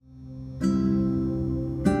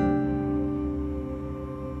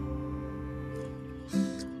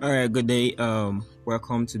All right, good day.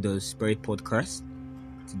 Welcome to the Spirit Podcast.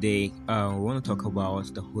 Today, we want to talk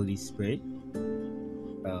about the Holy Spirit.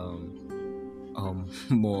 Um,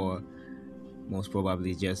 more most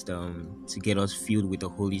probably just to get us filled with the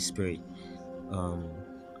Holy Spirit. Um,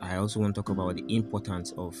 I also want to talk about the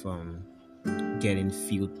importance of being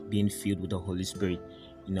filled with the Holy Spirit.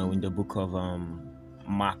 In the book of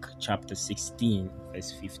Mark, chapter 16,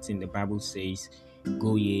 verse 15, the Bible says,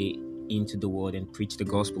 "Go ye into the world and preach the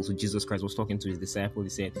gospel." So Jesus Christ was talking to his disciples. He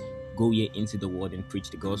said, "Go ye into the world and preach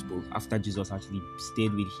the gospel." After Jesus actually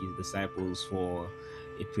stayed with his disciples for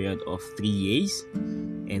a period of 3 years,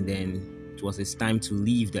 and then it was his time to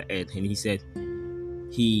leave the earth, and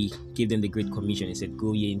he gave them the Great Commission. He said,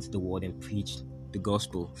 "Go ye into the world and preach the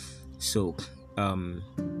gospel." So, um,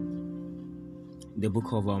 the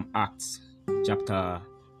book of chapter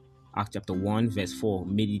Acts chapter 1, verse 4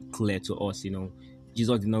 made it clear to us.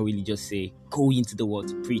 Jesus did not really just say, "Go into the world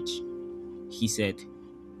to preach." He said,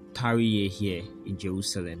 "Tarry ye here in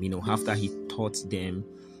Jerusalem." After he taught them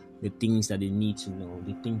the things that they need to know,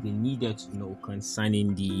 the things they needed to know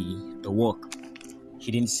concerning the work.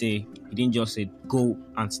 He didn't just say, "Go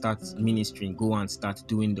and start ministering, go and start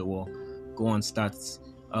doing the work, go and start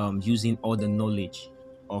using all the knowledge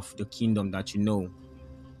of the kingdom that you know,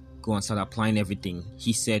 go and start applying everything."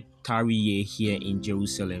 He said, "Tarry ye here in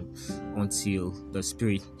Jerusalem until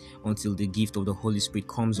the gift of the Holy Spirit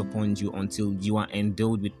comes upon you, until you are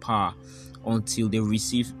endowed with power, until they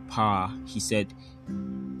receive power." He said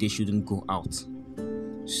they shouldn't go out.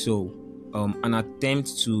 So, an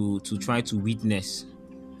attempt to try to witness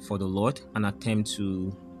for the Lord, an attempt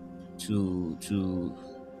to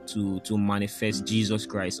manifest Jesus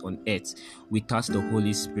Christ on earth without the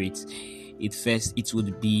Holy Spirit, it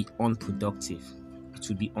would be unproductive. It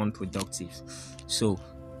would be unproductive. So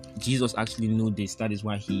Jesus actually knew this. That is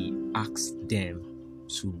why he asked them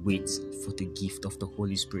to wait for the gift of the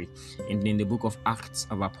Holy Spirit. And in the book of Acts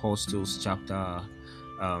of Apostles, chapter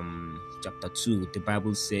 2, the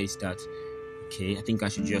Bible says that. Okay, I think I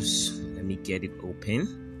should just let me get it open.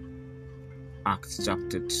 Acts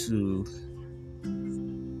chapter 2.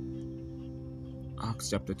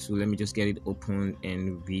 Let me just get it open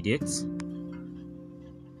and read it.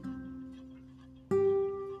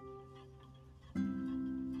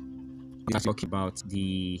 Let's talk about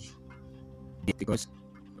because it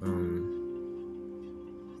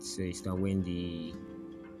says that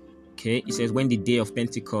it says when the day of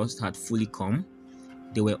Pentecost had fully come,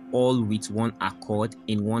 they were all with one accord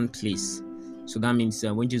in one place. So that means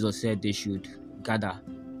when Jesus said they should gather,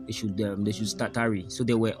 they should start tarry. So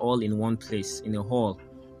they were all in one place in a hall,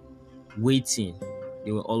 waiting.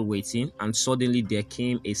 They were all waiting, and suddenly there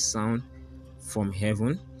came a sound from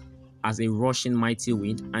heaven as a rushing mighty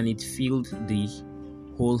wind, and it filled the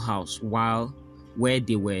whole house where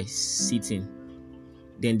they were sitting.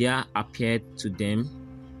 Then there appeared to them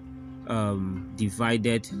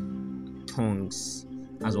divided tongues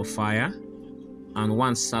as of fire, and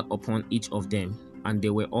one sat upon each of them, and they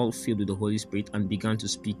were all filled with the Holy Spirit and began to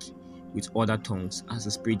speak with other tongues as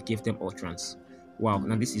the Spirit gave them utterance. Wow,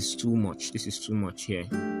 now this is too much. This is too much here.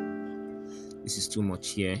 This is too much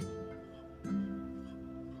here.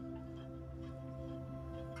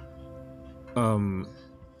 The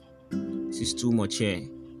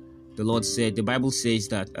Lord said, the Bible says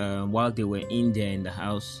that while they were in there in the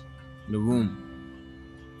house, in the room,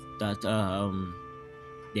 that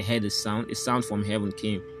they heard a sound from heaven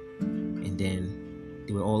came, and then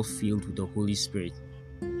they were all filled with the Holy Spirit.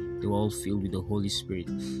 They were all filled with the Holy Spirit.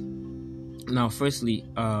 Now, firstly,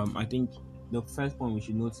 I think the first point we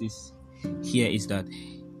should notice here is that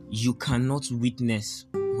you cannot witness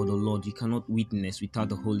for the Lord. You cannot witness without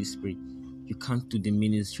the Holy Spirit. You can't do the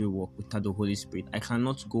ministry work without the Holy Spirit. I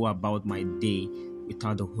cannot go about my day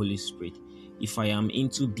without the Holy Spirit. If I am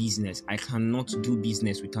into business, I cannot do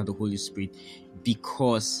business without the Holy Spirit,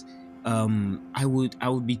 because I would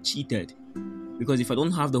be cheated. Because if I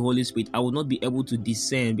don't have the Holy Spirit, I will not be able to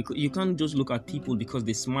discern. Because you can't just look at people because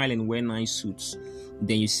they smile and wear nice suits,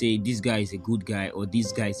 then you say this guy is a good guy or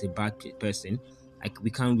this guy is a bad person. We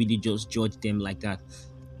can't really just judge them like that.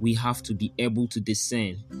 We have to be able to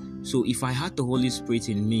discern. So if I had the Holy Spirit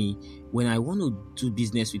in me, when I want to do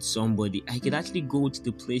business with somebody, I could actually go to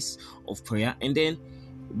the place of prayer, and then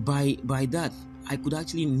by that I could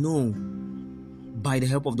actually know by the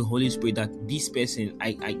help of the Holy Spirit that this person,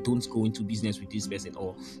 I don't go into business with this person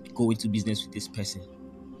or go into business with this person.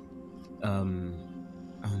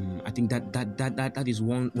 I think that is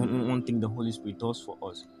one thing the Holy Spirit does for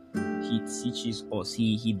us. He teaches us.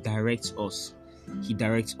 He directs us.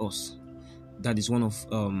 that is one of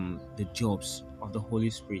the jobs of the Holy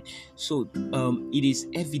Spirit. So it is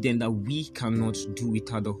evident that we cannot do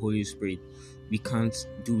without the Holy Spirit. We can't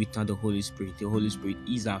do without the Holy Spirit. The Holy Spirit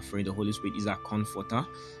is our friend. The Holy Spirit is our comforter.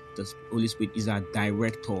 The Holy Spirit is our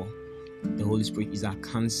director. The Holy Spirit is our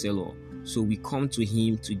counselor. So we come to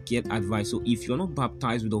Him to get advice. So if you're not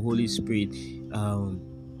baptized with the Holy Spirit,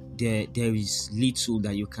 there is little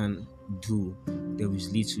that you can do. There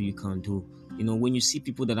is little you can do. When you see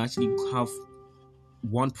people that actually have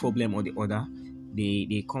one problem or the other,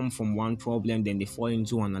 they come from one problem, then they fall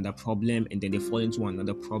into another problem, and then they fall into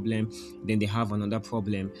another problem, then they have another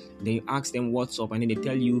problem. Then you ask them what's up, and then they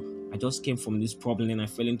tell you, I just came from this problem and I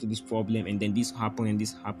fell into this problem, and then this happened and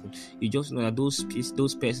this happened. You just know that those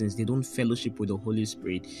persons, they don't fellowship with the Holy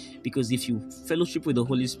Spirit. Because if you fellowship with the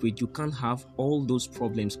Holy Spirit, you can't have all those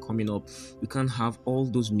problems coming up. You can't have all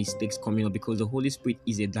those mistakes coming up, because the Holy Spirit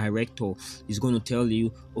is a director. He's going to tell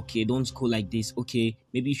you, okay, don't go like this. Okay,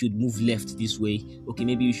 maybe you should move left this way. Okay,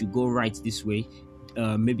 maybe you should go right this way.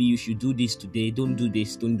 Maybe you should do this today. Don't do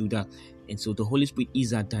this. Don't do that. And so the Holy Spirit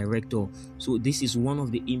is our director. So this is one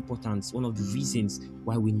of the reasons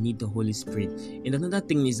why we need the Holy Spirit. And another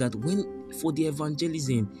thing is that for the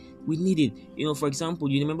evangelism, we need it. For example,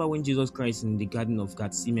 you remember when Jesus Christ in the Garden of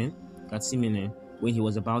Gethsemane, when he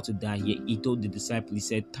was about to die, he told the disciples, he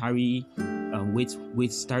said, tarry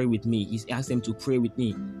with me. He asked them to pray with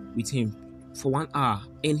him for 1 hour.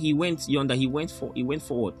 And he went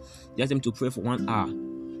forward. He asked them to pray for 1 hour.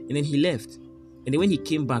 And then he left. And then when he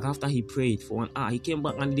came back after he prayed for 1 hour, he came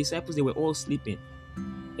back and the disciples, they were all sleeping.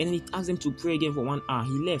 And then he asked them to pray again for 1 hour.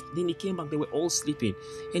 He left. Then he came back, they were all sleeping.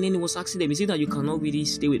 And then he was asking them, is it that you cannot really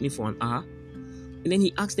stay with me for 1 hour? And then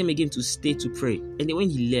he asked them again to stay to pray. And then when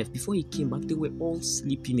he left, before he came back, they were all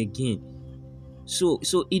sleeping again. So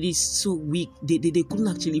it is so weak. They couldn't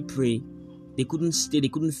actually pray. They couldn't stay. They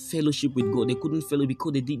couldn't fellowship with God. They couldn't fellowship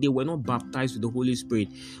because they were not baptized with the Holy Spirit.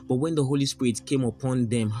 But when the Holy Spirit came upon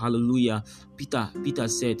them, hallelujah, Peter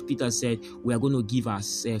said, we are going to give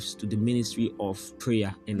ourselves to the ministry of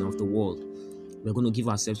prayer and of the word. We're going to give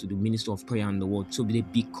ourselves to the ministry of prayer and the word. So they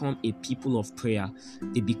become a people of prayer.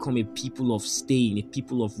 They become a people of staying, a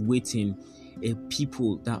people of waiting, a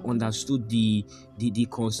people that understood the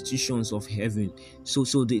constitutions of heaven. So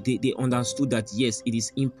they understood that yes, it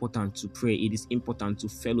is important to pray, it is important to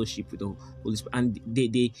fellowship with the Holy Spirit, and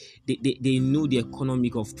they knew the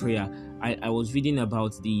economic of prayer. I was reading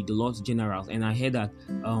about the Lord's generals, and I heard that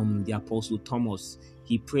the Apostle Thomas,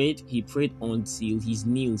 he prayed until his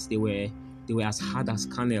knees they were as hard as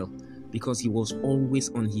kernel, because he was always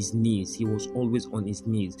on his knees.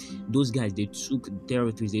 Those guys, they took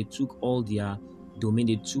territories, they took all their domain,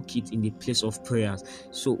 they took it in the place of prayers.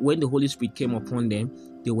 So when the Holy Spirit came upon them,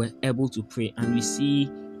 they were able to pray, and we see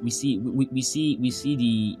the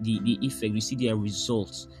effect, we see their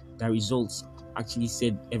results. The results actually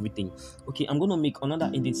said everything. Okay, I'm gonna make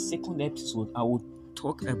another, in the second episode, I will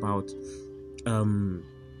talk about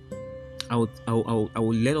I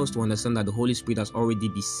will let us to understand that the Holy Spirit has already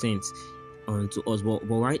been sent to us. But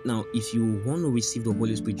right now, if you want to receive the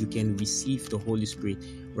Holy Spirit, you can receive the Holy Spirit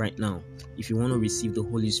right now. If you want to receive the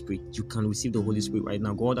Holy Spirit, you can receive the Holy Spirit right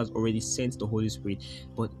now. God has already sent the Holy Spirit,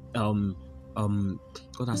 but God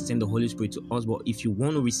has sent the Holy Spirit to us. But if you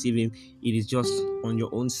want to receive Him, it is just on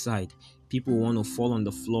your own side. People want to fall on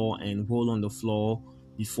the floor and roll on the floor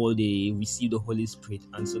before they receive the Holy Spirit,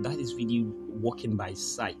 and so that is really walking by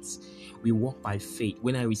sight. We walk by faith.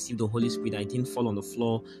 When I received the Holy Spirit, I didn't fall on the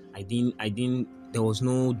floor. I didn't. There was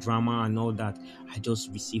no drama and all that. I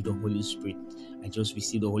just received the Holy Spirit. I just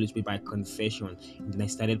received the Holy Spirit by confession, and then I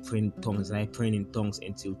started praying in tongues. I praying in tongues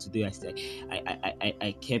until today. I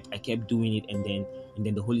kept doing it, and then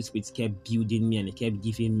the Holy Spirit kept building me, and it kept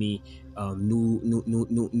giving me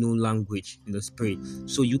new language in the Spirit.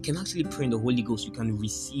 So you can actually pray in the Holy Ghost. You can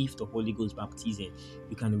receive the Holy Ghost baptism.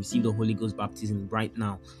 You can receive the Holy Ghost baptism right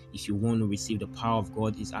now. If you want to receive, the power of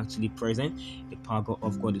God is actually present. The power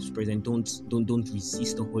of God is present. Don't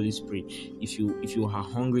resist the Holy Spirit. If you are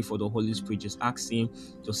hungry for the Holy Spirit, just ask Him.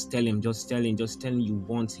 Just tell Him you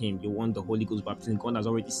want Him. You want the Holy Ghost baptism. God has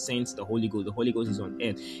already sent the Holy Ghost. The Holy Ghost is on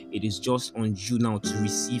earth. It is just on you now to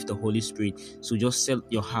receive the Holy Spirit. So just set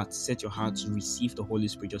your heart to receive the Holy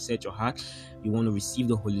Spirit. Just set your heart. You want to receive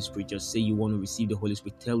the Holy Spirit. Just say you want to receive the Holy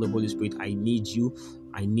Spirit. Tell the Holy Spirit, I need you.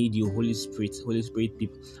 I need you, Holy Spirit. Holy Spirit,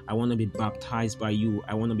 I want to be baptized by you.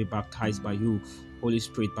 I want to be baptized by you. Holy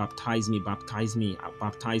Spirit, baptize me.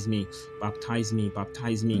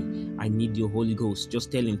 I need your Holy Ghost.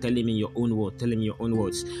 Just tell him in your own word. Tell him your own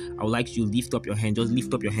words. I would like you to lift up your hand. Just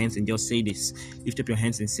lift up your hands and just say this. Lift up your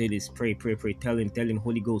hands and say this. Pray. Tell him,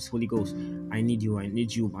 Holy Ghost, I need you. I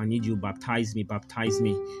need you. I need you. Baptize me. Baptize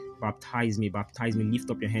me. Baptize me. Baptize me.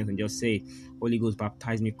 Lift up your hands and just say, Holy Ghost,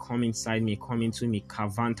 baptize me. Come inside me. Come into me.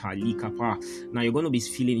 Kavanta likapa. Now you're going to be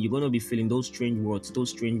feeling those strange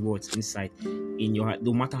words inside in your heart.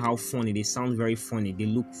 No matter how funny they sound, very funny, they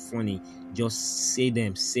look funny, just say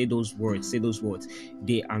them. Say those words.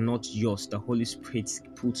 They are not yours. The Holy Spirit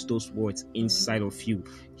puts those words inside of you.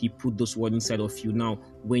 He put those words inside of you. Now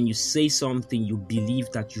when you say something, you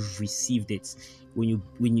believe that you've received it. When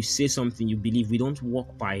you say something, you believe. We don't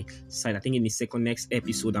walk by sight. I think in the next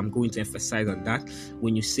episode, I'm going to emphasize on that.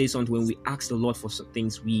 When you say something, when we ask the Lord for some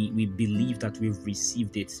things, we believe that we've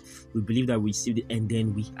received it. We believe that we received it, and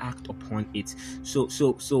then we act upon it. So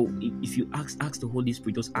if you ask the Holy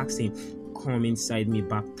Spirit, just ask Him, come inside me,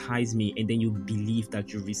 baptize me, and then you believe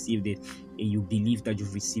that you received it, and you believe that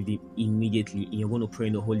you've received it immediately, and you're going to pray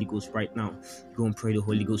in the Holy Ghost right now. You're going to pray the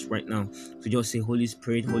Holy Ghost right now. So just say, Holy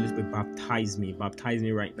Spirit, baptize me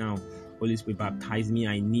right now. Holy Spirit, baptize me.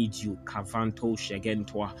 I need you. Kavanto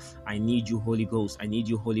Shegentwa. I need you, Holy Ghost. I need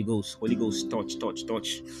you, Holy Ghost. Holy Ghost, touch.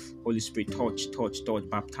 Holy Spirit, touch.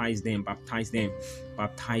 Baptize them. Baptize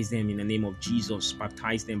them in the name of Jesus.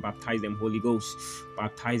 Baptize them, Holy Ghost.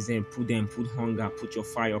 Baptize them, put hunger, put your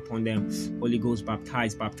fire upon them. Holy Ghost,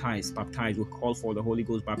 baptize. We call for the Holy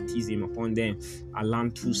Ghost baptism upon them.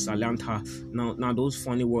 Alantu Salanta. Now those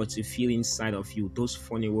funny words you feel inside of you, those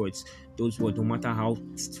funny words, no matter how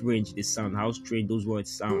strange they sound, how strange those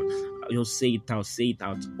words sound, just say it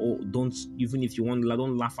out. Oh, don't, even if you want,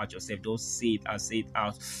 don't laugh at yourself. Just say it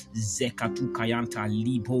out. Zekatu kayanta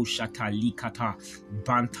libo shata likata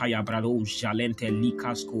bantaya brado jalente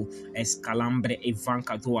likasko escalambre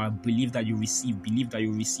evankato. I believe that you receive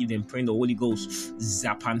them. Pray in the Holy Ghost.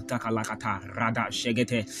 Zapanta kalakata rada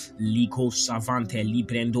shegete liko savante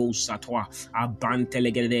librendo satwa abante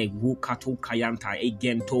legede wukato kayanta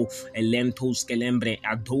egento elento skelembre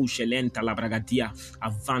ado shelenta labragadia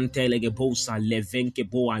avante legebosa levenke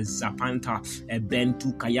boa zapanta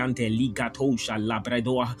ebentu kayante ligatosha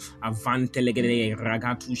labredoa avante legede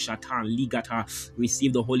ragatu shatan ligata.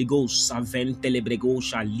 Receive the Holy Ghost. Savente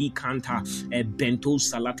lebregosha likanta ebento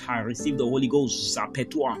salata. Receive the Holy Ghost.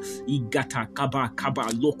 Zapetua igata kaba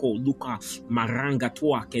loko luka maranga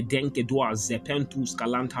tua kedenke doa zepentu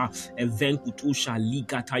skalanta evenkutusha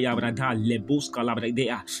ligata yabrada lebus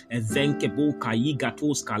kalabredea evenke boka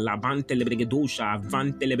igatos kalabante lebregedosha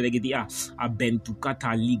avante lebregedia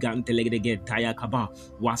abentukata ligante lebregeta yakaba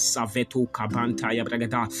wasaveto kabanta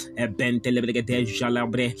yabragada ebente lebregede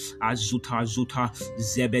jalabre azuta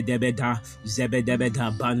zebedebeda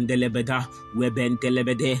bandelebeda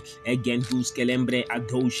webentelebede egentus kelembre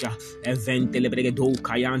adosha eventelebregedo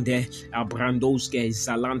kayande abrandoske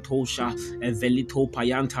zalantosha evelito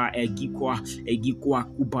payanta egikwa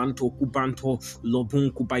kubanto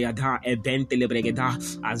lobun kubayada ebentelebregeda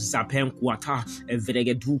azapen kuata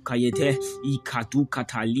evregedu kayete ikatu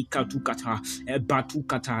katalika tukata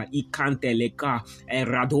ebatukata ikanteleka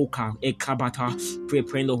eradoka ekabata.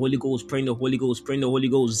 Pray in the Holy Ghost.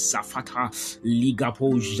 Zafata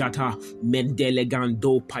ligapo jata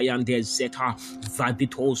mendelegando payande zeta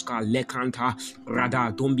vabitoska lekanta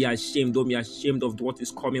rada. Don't be ashamed of what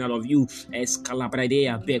is coming out of you.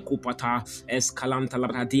 Escalabradea bekupata escalanta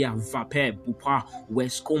labradea vape bupa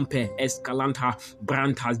wescompe escalanta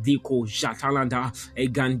brantas diko jatalanda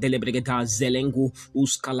egandelebregeda zelengu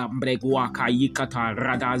uskalambregua kayikata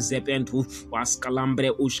rada zepentu wascalambre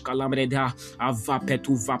uskalambreda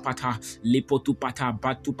avapetu vapata lipotupata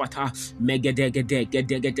batupata megedegede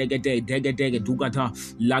dugada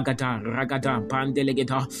lagada ragada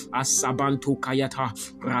bandelegeda asabantu kayata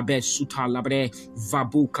rabe suta labre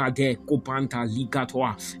vabuka de kopanta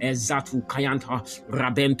ligatoa ezatu kayanta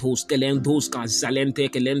rabento skelendoska zalente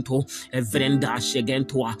kelento evrenda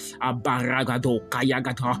shegentoa abaragado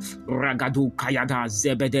kayagata ragadu kayada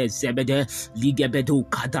zebede ligebedu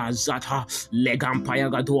kada zata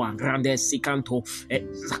legampayagadoa grande sikanto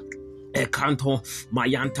Ekanto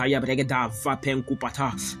mayanta ya bregeda vapen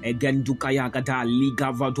kupata egendukaya gada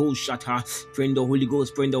liga vado shata. Pray in the Holy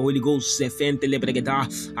Ghost. Sefente lebregeda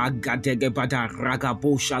agadege bada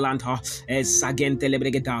ragabo shalanta esagente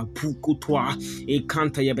lebregeda pukutwa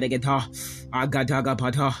ekanta ya bregeda agadaga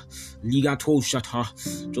bada liga to shata.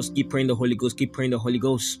 Just keep praying the Holy Ghost.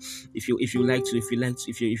 If you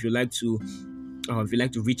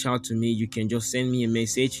like to reach out to me, you can just send me a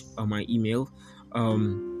message on my email.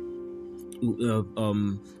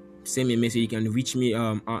 Send me a message. You can reach me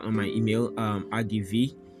on my email,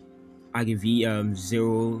 agv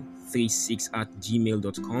 0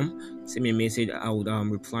 1036@gmail.com. Send me a message. I would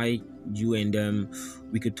reply you, and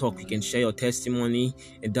we could talk. You can share your testimony,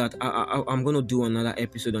 and that I'm gonna do another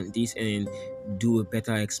episode on this and do a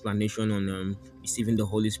better explanation on receiving the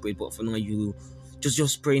Holy Spirit. But for now, you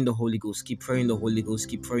just pray in the Holy Ghost. Keep praying the Holy Ghost.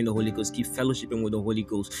 Keep praying the Holy Ghost. Keep fellowshipping with the Holy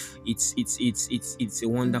Ghost. It's a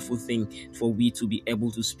wonderful thing for we to be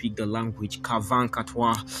able to speak the language. Kavan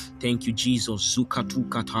katwa. Thank you, Jesus. Zukatu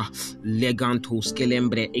kata leganto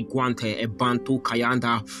skelembre eguante ebanto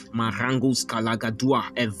kayanda marangos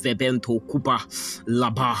kalagadua evebento kupa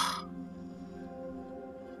laba.